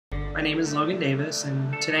My name is Logan Davis,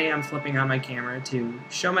 and today I'm flipping on my camera to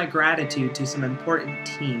show my gratitude to some important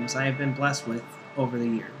teams I have been blessed with over the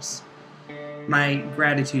years. My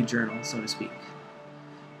gratitude journal, so to speak.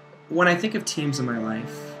 When I think of teams in my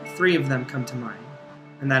life, 3 of them come to mind,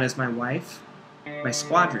 and that is my wife, my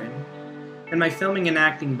squadron, and my filming and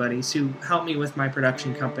acting buddies who help me with my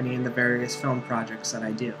production company and the various film projects that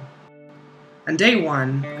I do. On day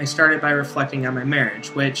 1, I started by reflecting on my marriage,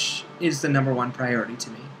 which is the #1 priority to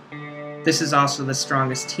me. This is also the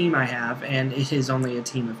strongest team I have, and it is only a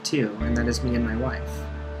team of 2, and that is me and my wife.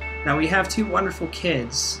 Now, we have 2 wonderful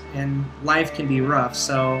kids, and life can be rough,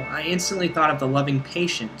 so I instantly thought of the loving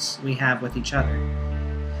patience we have with each other.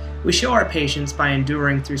 We show our patience by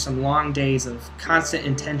enduring through some long days of constant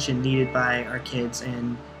attention needed by our kids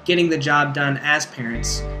and getting the job done as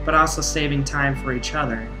parents, but also saving time for each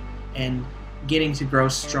other and getting to grow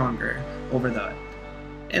stronger over that.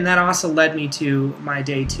 And that also led me to my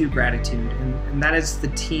day 2 gratitude, and that is the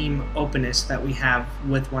team openness that we have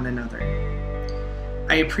with one another.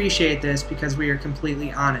 I appreciate this because we are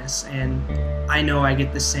completely honest, and I know I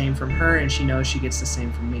get the same from her, and she knows she gets the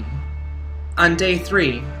same from me. On day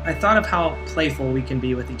 3, I thought of how playful we can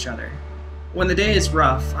be with each other. When the day is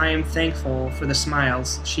rough, I am thankful for the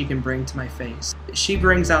smiles she can bring to my face. She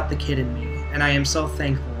brings out the kid in me, and I am so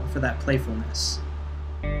thankful for that playfulness.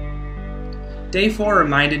 Day 4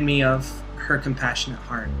 reminded me of her compassionate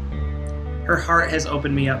heart. Her heart has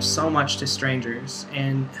opened me up so much to strangers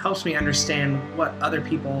and helps me understand what other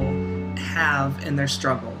people have in their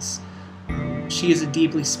struggles. She is a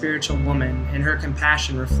deeply spiritual woman, and her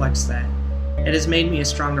compassion reflects that. It has made me a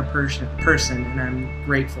stronger person, and I'm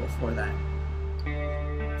grateful for that.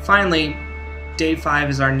 Finally, day 5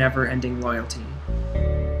 is our never-ending loyalty.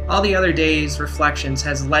 All the other days' reflections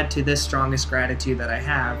has led to this strongest gratitude that I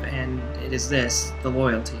have, and it is this, the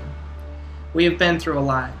loyalty. We have been through a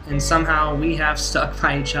lot, and somehow we have stuck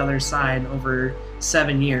by each other's side over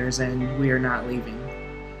 7 years, and we are not leaving.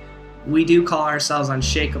 We do call ourselves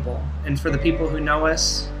unshakable, and for the people who know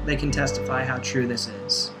us, they can testify how true this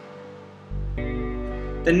is.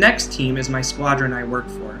 The next team is my squadron I work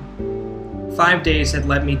for. 5 days had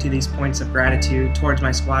led me to these points of gratitude towards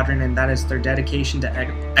my squadron, and that is their dedication to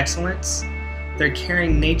excellence, their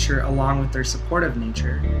caring nature along with their supportive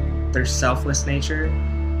nature, their selfless nature,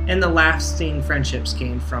 and the lasting friendships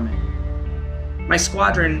gained from it. My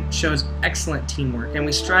squadron shows excellent teamwork, and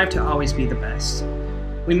we strive to always be the best.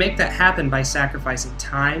 We make that happen by sacrificing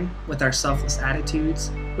time with our selfless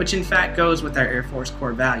attitudes, which in fact goes with our Air Force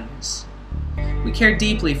core values. We care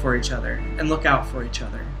deeply for each other and look out for each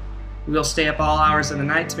other. We will stay up all hours of the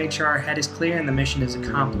night to make sure our head is clear and the mission is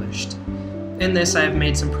accomplished. In this, I have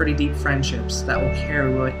made some pretty deep friendships that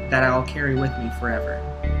I'll carry with me forever.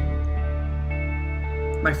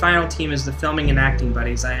 My final team is the filming and acting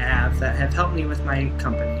buddies I have that have helped me with my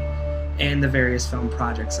company and the various film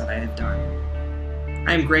projects that I have done.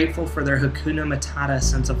 I am grateful for their Hakuna Matata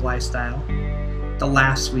sense of lifestyle, the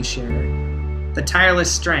laughs we share, the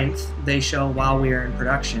tireless strength they show while we are in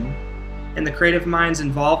production, and the creative minds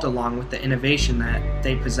involved along with the innovation that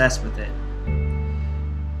they possess with it.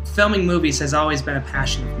 Filming movies has always been a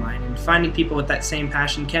passion of mine, and finding people with that same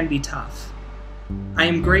passion can be tough. I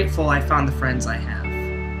am grateful I found the friends I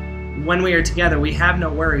have. When we are together, we have no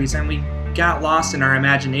worries, and we got lost in our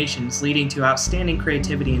imaginations, leading to outstanding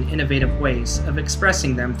creativity and innovative ways of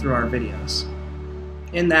expressing them through our videos.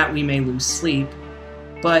 In that, we may lose sleep,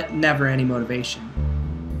 but never any motivation.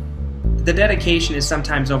 The dedication is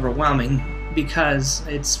sometimes overwhelming because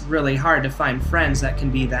it's really hard to find friends that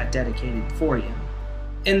can be that dedicated for you.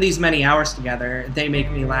 In these many hours together, they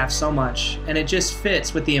make me laugh so much, and it just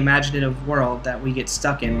fits with the imaginative world that we get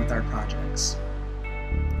stuck in with our projects.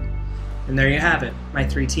 And there you have it, my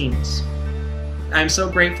 3 teams. I am so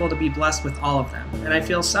grateful to be blessed with all of them, and I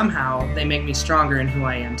feel somehow they make me stronger in who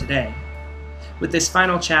I am today. With this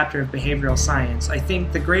final chapter of behavioral science, I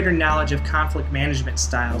think the greater knowledge of conflict management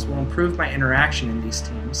styles will improve my interaction in these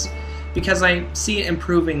teams, because I see it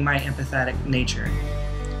improving my empathetic nature.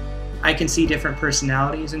 I can see different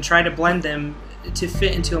personalities and try to blend them to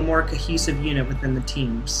fit into a more cohesive unit within the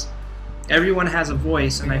teams. Everyone has a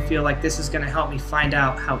voice, and I feel like this is going to help me find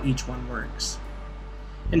out how each one works.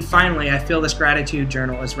 And finally, I feel this gratitude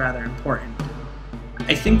journal is rather important.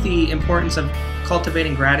 I think the importance of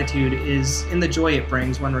cultivating gratitude is in the joy it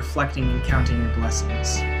brings when reflecting and counting your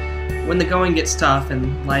blessings. When the going gets tough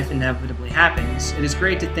and life inevitably happens, it is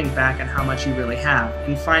great to think back on how much you really have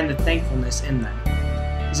and find the thankfulness in them.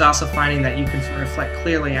 It's also finding that you can reflect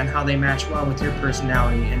clearly on how they match well with your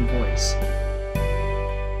personality and voice.